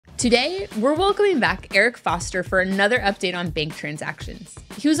Today, we're welcoming back Eric Foster for another update on bank transactions.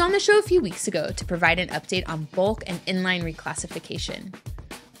 He was on the show a few weeks ago to provide an update on bulk and inline reclassification.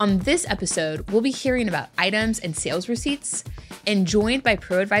 On this episode, we'll be hearing about items and sales receipts, and joined by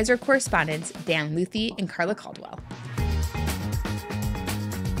ProAdvisor correspondents Dan Luthi and Carla Caldwell.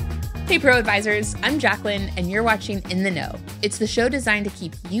 Hey ProAdvisors, I'm Jacqueline, and you're watching In the Know. It's the show designed to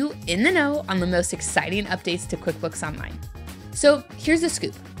keep you in the know on the most exciting updates to QuickBooks Online. So here's the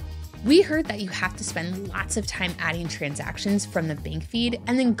scoop. We heard that you have to spend lots of time adding transactions from the bank feed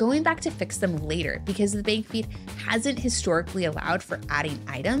and then going back to fix them later because the bank feed hasn't historically allowed for adding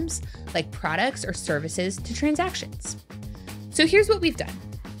items like products or services to transactions. So here's what we've done.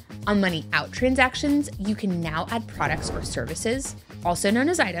 On money out transactions, you can now add products or services, also known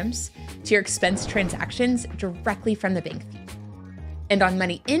as items, to your expense transactions directly from the bank feed. And on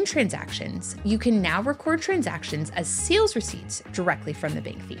money in transactions, you can now record transactions as sales receipts directly from the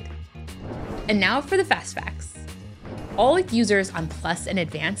bank feed. And now for the fast facts. All users on Plus and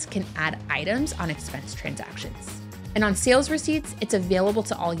Advanced can add items on expense transactions. And on sales receipts, it's available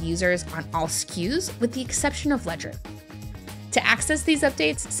to all users on all SKUs with the exception of Ledger. To access these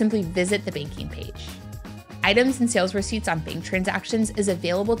updates, simply visit the banking page. Items and sales receipts on bank transactions is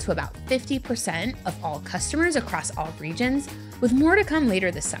available to about 50% of all customers across all regions, with more to come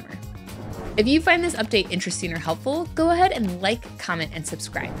later this summer. If you find this update interesting or helpful, go ahead and like, comment, and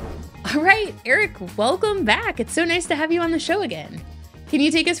subscribe. All right, Eric, welcome back. It's so nice to have you on the show again. Can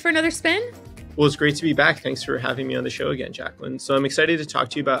you take us for another spin? Well, it's great to be back. Thanks for having me on the show again, Jacqueline. So I'm excited to talk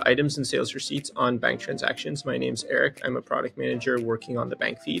to you about items and sales receipts on bank transactions. My name's Eric. I'm a product manager working on the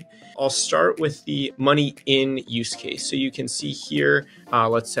bank feed. I'll start with the money in use case. So you can see here,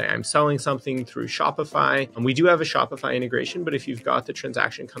 let's say I'm selling something through Shopify. And we do have a Shopify integration, but if you've got the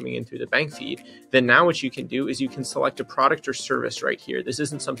transaction coming in through the bank feed, then now what you can do is you can select a product or service right here. This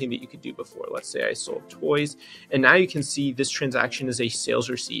isn't something that you could do before. Let's say I sold toys, and now you can see this transaction is a sales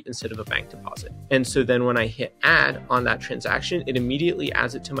receipt instead of a bank deposit. And so then when I hit add on that transaction, it immediately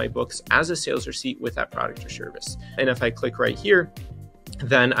adds it to my books as a sales receipt with that product or service. And if I click right here,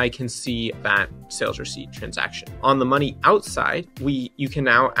 then I can see that sales receipt transaction. On the money outside, you can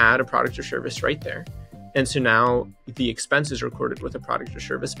now add a product or service right there. And so now the expense is recorded with a product or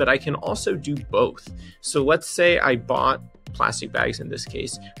service, but I can also do both. So let's say I bought plastic bags in this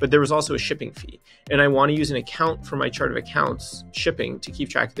case, but there was also a shipping fee. And I want to use an account for my chart of accounts shipping to keep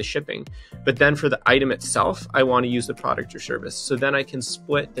track of the shipping. But then for the item itself, I want to use the product or service. So then I can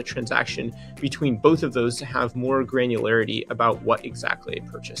split the transaction between both of those to have more granularity about what exactly I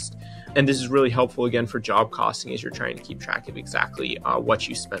purchased. And this is really helpful again for job costing as you're trying to keep track of exactly what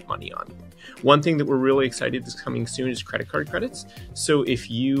you spent money on. One thing that we're really excited is coming soon is credit card credits. So if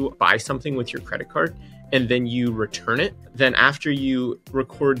you buy something with your credit card, and then you return it, then after you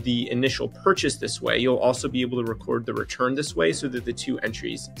record the initial purchase this way, you'll also be able to record the return this way so that the two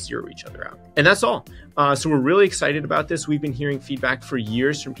entries zero each other out. And that's all. So we're really excited about this. We've been hearing feedback for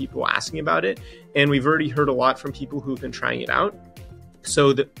years from people asking about it, and we've already heard a lot from people who've been trying it out.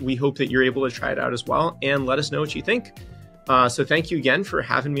 So that we hope that you're able to try it out as well and let us know what you think. So thank you again for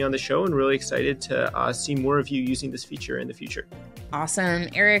having me on the show, and really excited to see more of you using this feature in the future. Awesome.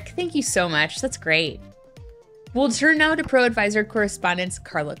 Eric, thank you so much. That's great. We'll turn now to ProAdvisor correspondents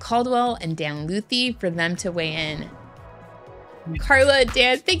Carla Caldwell and Dan Luthi for them to weigh in. Carla,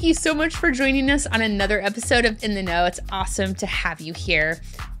 Dan, thank you so much for joining us on another episode of In the Know. It's awesome to have you here.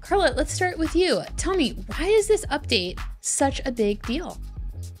 Carla, let's start with you. Tell me, why is this update such a big deal?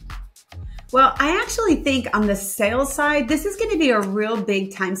 Well, I actually think on the sales side, this is going to be a real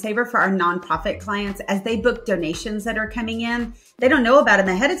big time saver for our nonprofit clients as they book donations that are coming in. They don't know about them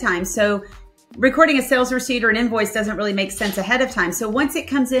ahead of time. So recording a sales receipt or an invoice doesn't really make sense ahead of time. So once it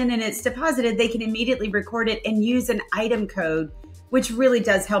comes in and it's deposited, they can immediately record it and use an item code, which really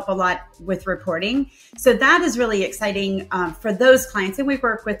does help a lot with reporting. So that is really exciting for those clients. And we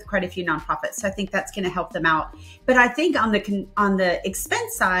work with quite a few nonprofits. So I think that's going to help them out. But I think on the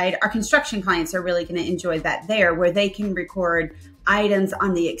expense side, our construction clients are really going to enjoy that there, where they can record items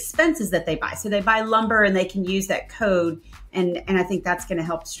on the expenses that they buy. So they buy lumber and they can use that code. And I think that's going to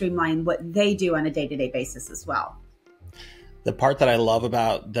help streamline what they do on a day-to-day basis as well. The part that I love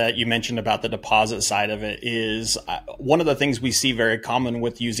about that you mentioned about the deposit side of it is one of the things we see very common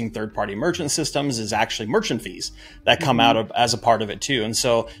with using third-party merchant systems is actually merchant fees that come out of as a part of it too. And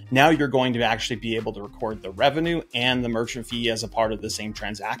so now you're going to actually be able to record the revenue and the merchant fee as a part of the same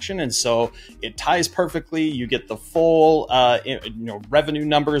transaction. And so it ties perfectly. You get the full revenue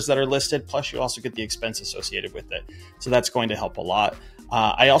numbers that are listed, plus you also get the expense associated with it. So that's going to help a lot.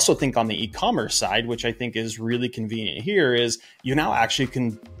 I also think on the e-commerce side, which I think is really convenient here, is you now actually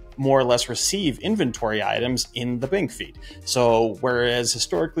can more or less receive inventory items in the bank feed. So whereas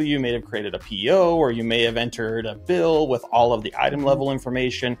historically you may have created a PO, or you may have entered a bill with all of the item level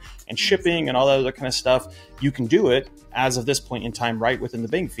information and shipping and all that other kind of stuff, you can do it as of this point in time right within the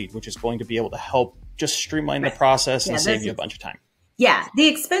bank feed, which is going to be able to help just streamline the process and save you a bunch of time. Yeah, the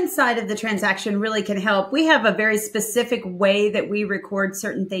expense side of the transaction really can help. We have a very specific way that we record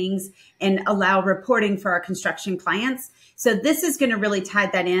certain things and allow reporting for our construction clients. So this is going to really tie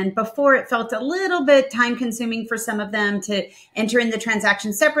that in. Before, it felt a little bit time consuming for some of them to enter in the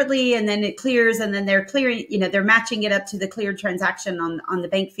transaction separately, and then it clears, and then they're clearing, they're matching it up to the cleared transaction on the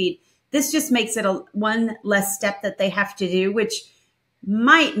bank feed. This just makes it one less step that they have to do, which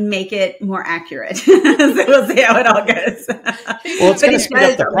might make it more accurate. So we'll see how it all goes. Well, it's going to speed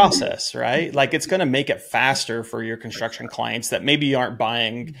up the process, right? Like, it's going to make it faster for your construction clients that maybe aren't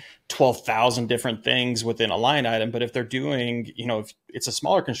buying 12,000 different things within a line item. But if they're doing, if it's a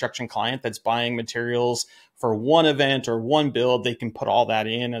smaller construction client that's buying materials for one event or one build, they can put all that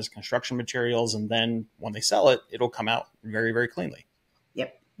in as construction materials. And then when they sell it, it'll come out very, very cleanly.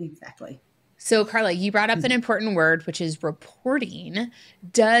 Yep, exactly. So Carla, you brought up an important word, which is reporting.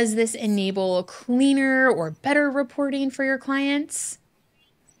 Does this enable cleaner or better reporting for your clients?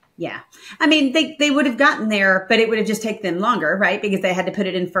 Yeah. I mean, they would have gotten there, but it would have just taken them longer, right? Because they had to put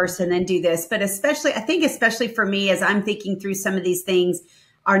it in first and then do this. But especially for me, as I'm thinking through some of these things,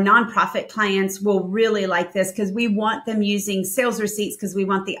 our nonprofit clients will really like this, because we want them using sales receipts, because we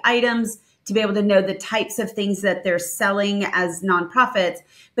want the items to be able to know the types of things that they're selling as nonprofits.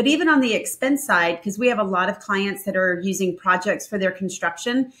 But even on the expense side, because we have a lot of clients that are using projects for their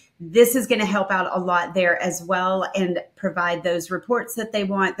construction, this is going to help out a lot there as well, and provide those reports that they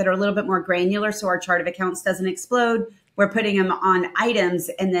want that are a little bit more granular, so our chart of accounts doesn't explode. We're putting them on items,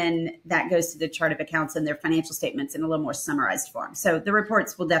 and then that goes to the chart of accounts and their financial statements in a little more summarized form. So the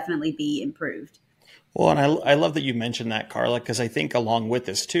reports will definitely be improved. Well, and I love that you mentioned that, Carla, because I think along with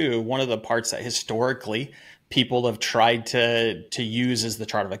this too, one of the parts that historically people have tried to use as the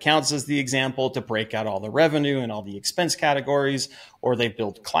chart of accounts as the example to break out all the revenue and all the expense categories, or they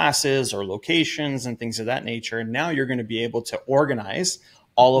build classes or locations and things of that nature. And now you're going to be able to organize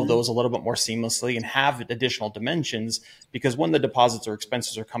all of those a little bit more seamlessly and have additional dimensions, because when the deposits or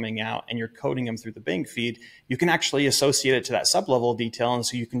expenses are coming out and you're coding them through the bank feed, you can actually associate it to that sub-level of detail. And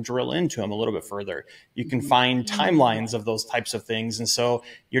so you can drill into them a little bit further. You can find timelines of those types of things. And so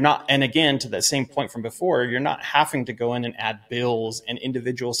you're not, and again, to that same point from before, you're not having to go in and add bills and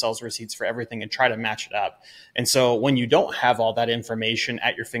individual sales receipts for everything and try to match it up. And so when you don't have all that information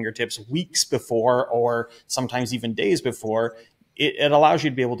at your fingertips weeks before, or sometimes even days before, it allows you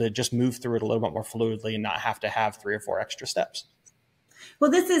to be able to just move through it a little bit more fluidly and not have to have 3 or 4 extra steps. Well,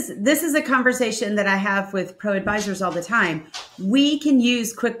 this is a conversation that I have with ProAdvisors all the time. We can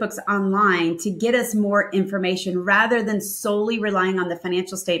use QuickBooks Online to get us more information rather than solely relying on the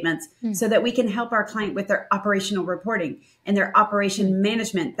financial statements, so that we can help our client with their operational reporting and their operation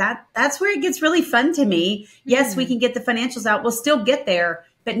management. That's where it gets really fun to me. Yes, we can get the financials out. We'll still get there.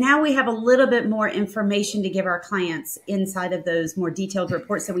 But now we have a little bit more information to give our clients inside of those more detailed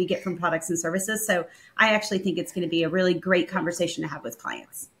reports that we get from products and services. So I actually think it's going to be a really great conversation to have with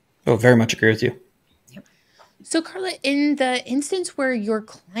clients. Oh, very much agree with you. Yep. So Carla, in the instance where your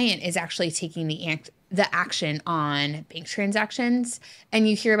client is actually taking the action on bank transactions, and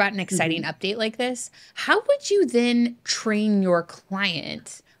you hear about an exciting update like this, how would you then train your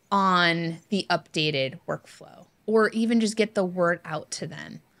client on the updated workflow, or even just get the word out to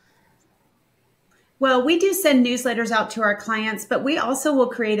them? Well, we do send newsletters out to our clients, but we also will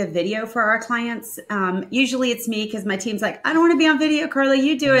create a video for our clients. Usually it's me, because my team's like, I don't want to be on video, Carla,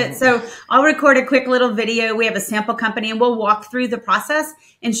 you do it. So I'll record a quick little video. We have a sample company, and we'll walk through the process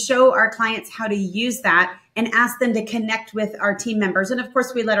and show our clients how to use that, and ask them to connect with our team members. And of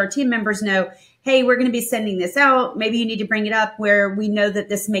course, we let our team members know, hey, we're going to be sending this out. Maybe you need to bring it up where we know that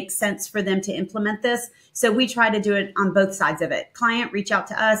this makes sense for them to implement this. So we try to do it on both sides of it. Client reach out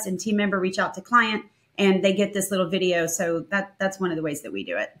to us, and team member reach out to client, and they get this little video. So that's one of the ways that we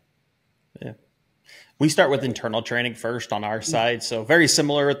do it. Yeah. We start with internal training first on our side. So very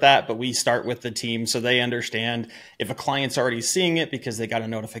similar with that, but we start with the team so they understand if a client's already seeing it because they got a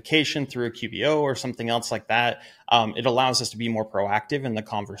notification through a QBO or something else like that. It allows us to be more proactive in the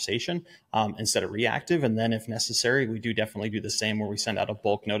conversation instead of reactive. And then if necessary, we do definitely do the same, where we send out a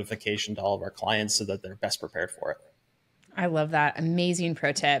bulk notification to all of our clients so that they're best prepared for it. I love that. Amazing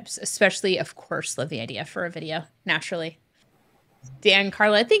pro tips, especially, of course, love the idea for a video, naturally. Dan,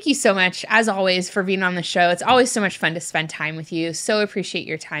 Carla, thank you so much, as always, for being on the show. It's always so much fun to spend time with you. So appreciate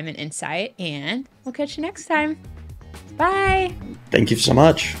your time and insight, and we'll catch you next time. Bye. Thank you so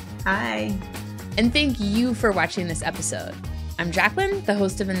much. Hi. And thank you for watching this episode. I'm Jacqueline, the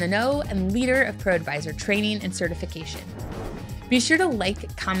host of In the Know and leader of ProAdvisor training and certification. Be sure to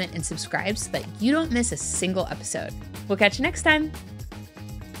like, comment, and subscribe so that you don't miss a single episode. We'll catch you next time.